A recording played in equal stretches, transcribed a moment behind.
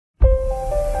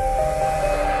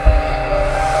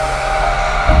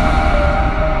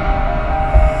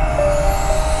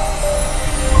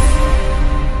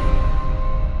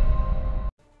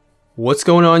What's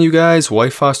going on, you guys?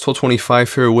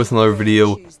 WhiteFox1225 here with another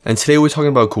video, and today we're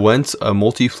talking about Gwent, a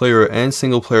multiplayer and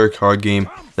single player card game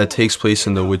that takes place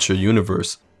in the Witcher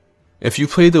universe. If you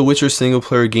played the Witcher single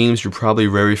player games, you're probably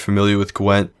very familiar with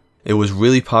Gwent. It was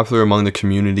really popular among the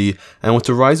community, and with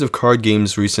the rise of card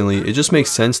games recently, it just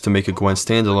makes sense to make a Gwent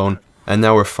standalone, and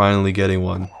now we're finally getting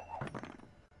one.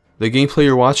 The gameplay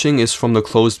you're watching is from the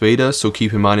closed beta, so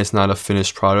keep in mind it's not a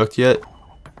finished product yet.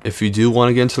 If you do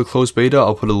want to get into the closed beta,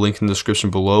 I'll put a link in the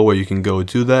description below where you can go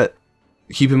do that.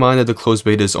 Keep in mind that the closed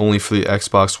beta is only for the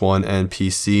Xbox One and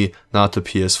PC, not the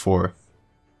PS4.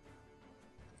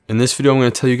 In this video, I'm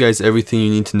going to tell you guys everything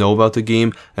you need to know about the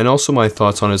game, and also my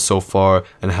thoughts on it so far,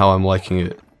 and how I'm liking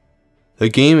it. The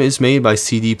game is made by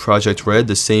CD Projekt Red,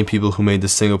 the same people who made the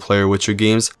single player Witcher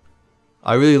games.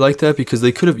 I really like that because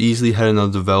they could have easily had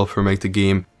another developer make the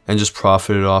game and just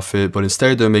profited off it, but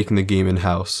instead they're making the game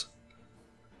in-house.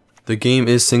 The game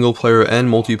is single player and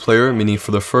multiplayer, meaning for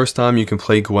the first time you can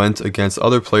play Gwent against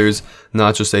other players,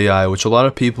 not just AI, which a lot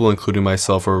of people, including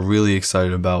myself, are really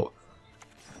excited about.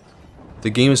 The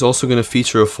game is also going to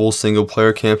feature a full single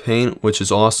player campaign, which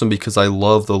is awesome because I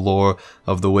love the lore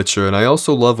of The Witcher, and I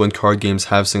also love when card games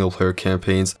have single player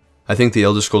campaigns. I think the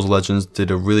Elder Scrolls Legends did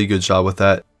a really good job with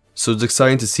that, so it's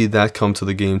exciting to see that come to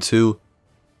the game too.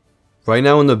 Right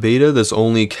now in the beta, there's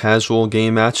only casual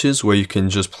game matches where you can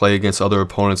just play against other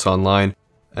opponents online,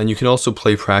 and you can also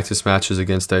play practice matches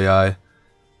against AI.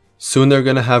 Soon they're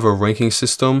going to have a ranking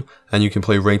system, and you can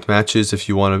play ranked matches if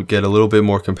you want to get a little bit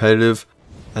more competitive.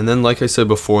 And then, like I said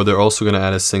before, they're also going to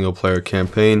add a single player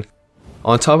campaign.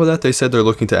 On top of that, they said they're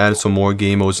looking to add some more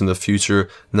game modes in the future.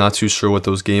 Not too sure what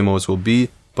those game modes will be,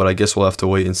 but I guess we'll have to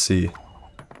wait and see.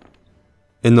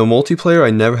 In the multiplayer, I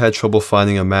never had trouble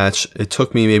finding a match. It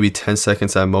took me maybe 10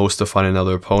 seconds at most to find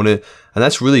another opponent, and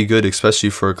that's really good, especially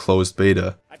for a closed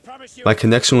beta. My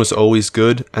connection was always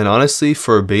good, and honestly,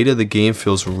 for a beta, the game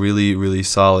feels really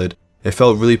solid. It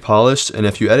felt really polished, and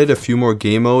if you added a few more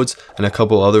game modes and a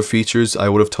couple other features, I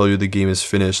would have told you the game is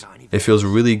finished. It feels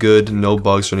really good, no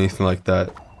bugs or anything like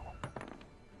that.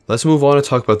 Let's move on to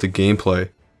talk about the gameplay.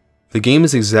 The game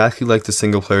is exactly like the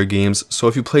single player games, so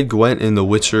if you played Gwent in The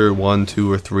Witcher 1,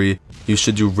 2, or 3, you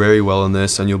should do very well in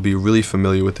this and you'll be really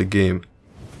familiar with the game.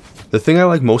 The thing I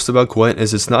like most about Gwent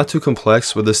is it's not too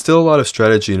complex, but there's still a lot of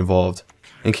strategy involved.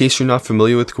 In case you're not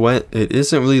familiar with Gwent, it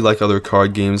isn't really like other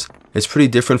card games. It's pretty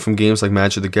different from games like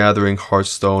Magic the Gathering,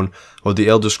 Hearthstone, or the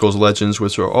Elder Scrolls Legends,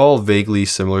 which are all vaguely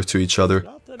similar to each other.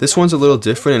 This one's a little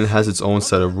different and has its own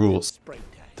set of rules.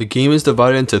 The game is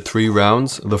divided into 3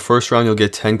 rounds. The first round you'll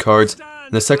get 10 cards,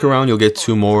 in the second round you'll get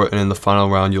 2 more, and in the final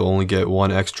round you'll only get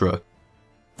 1 extra.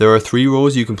 There are 3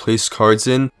 rows you can place cards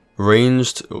in: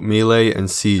 ranged, melee, and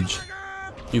siege.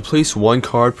 You place 1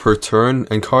 card per turn,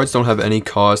 and cards don't have any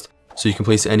cost, so you can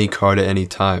place any card at any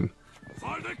time.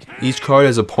 Each card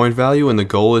has a point value, and the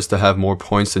goal is to have more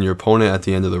points than your opponent at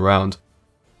the end of the round.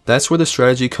 That's where the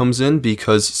strategy comes in,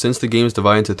 because since the game is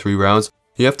divided into 3 rounds,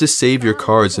 you have to save your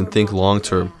cards and think long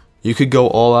term. You could go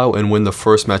all out and win the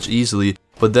first match easily,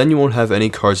 but then you won't have any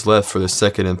cards left for the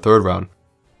second and third round.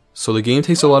 So the game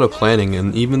takes a lot of planning,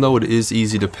 and even though it is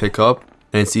easy to pick up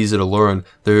and it's easy to learn,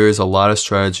 there is a lot of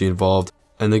strategy involved,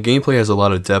 and the gameplay has a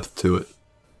lot of depth to it.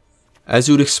 As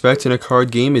you would expect in a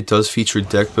card game, it does feature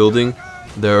deck building.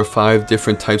 There are 5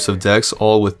 different types of decks,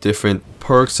 all with different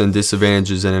perks and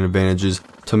disadvantages and advantages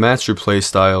to match your play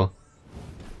style.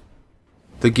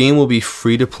 The game will be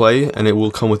free to play, and it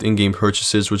will come with in-game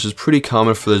purchases, which is pretty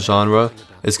common for the genre.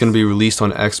 It's going to be released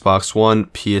on Xbox One,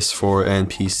 PS4, and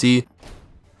PC.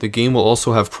 The game will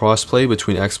also have crossplay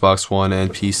between Xbox One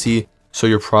and PC, so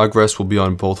your progress will be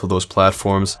on both of those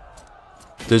platforms.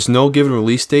 There's no given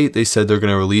release date. They said they're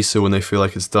going to release it when they feel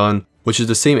like it's done, which is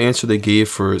the same answer they gave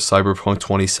for Cyberpunk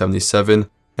 2077,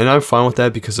 and I'm fine with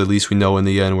that because at least we know in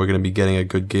the end we're going to be getting a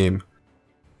good game.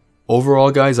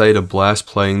 Overall, guys, I had a blast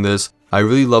playing this. I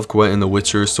really love Gwent in The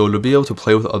Witcher, so to be able to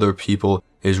play with other people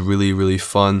is really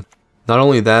fun. Not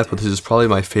only that, but this is probably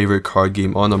my favorite card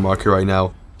game on the market right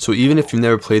now, so even if you've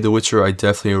never played The Witcher, I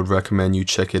definitely would recommend you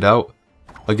check it out.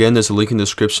 Again, there's a link in the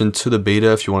description to the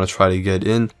beta if you want to try to get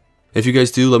in. If you guys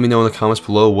do, let me know in the comments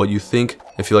below what you think.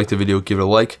 If you like the video, give it a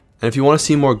like. And if you want to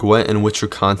see more Gwent and Witcher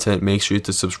content, make sure you hit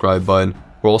the subscribe button.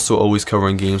 We're also always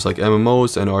covering games like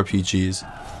MMOs and RPGs.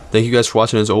 Thank you guys for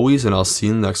watching as always, and I'll see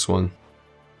you in the next one.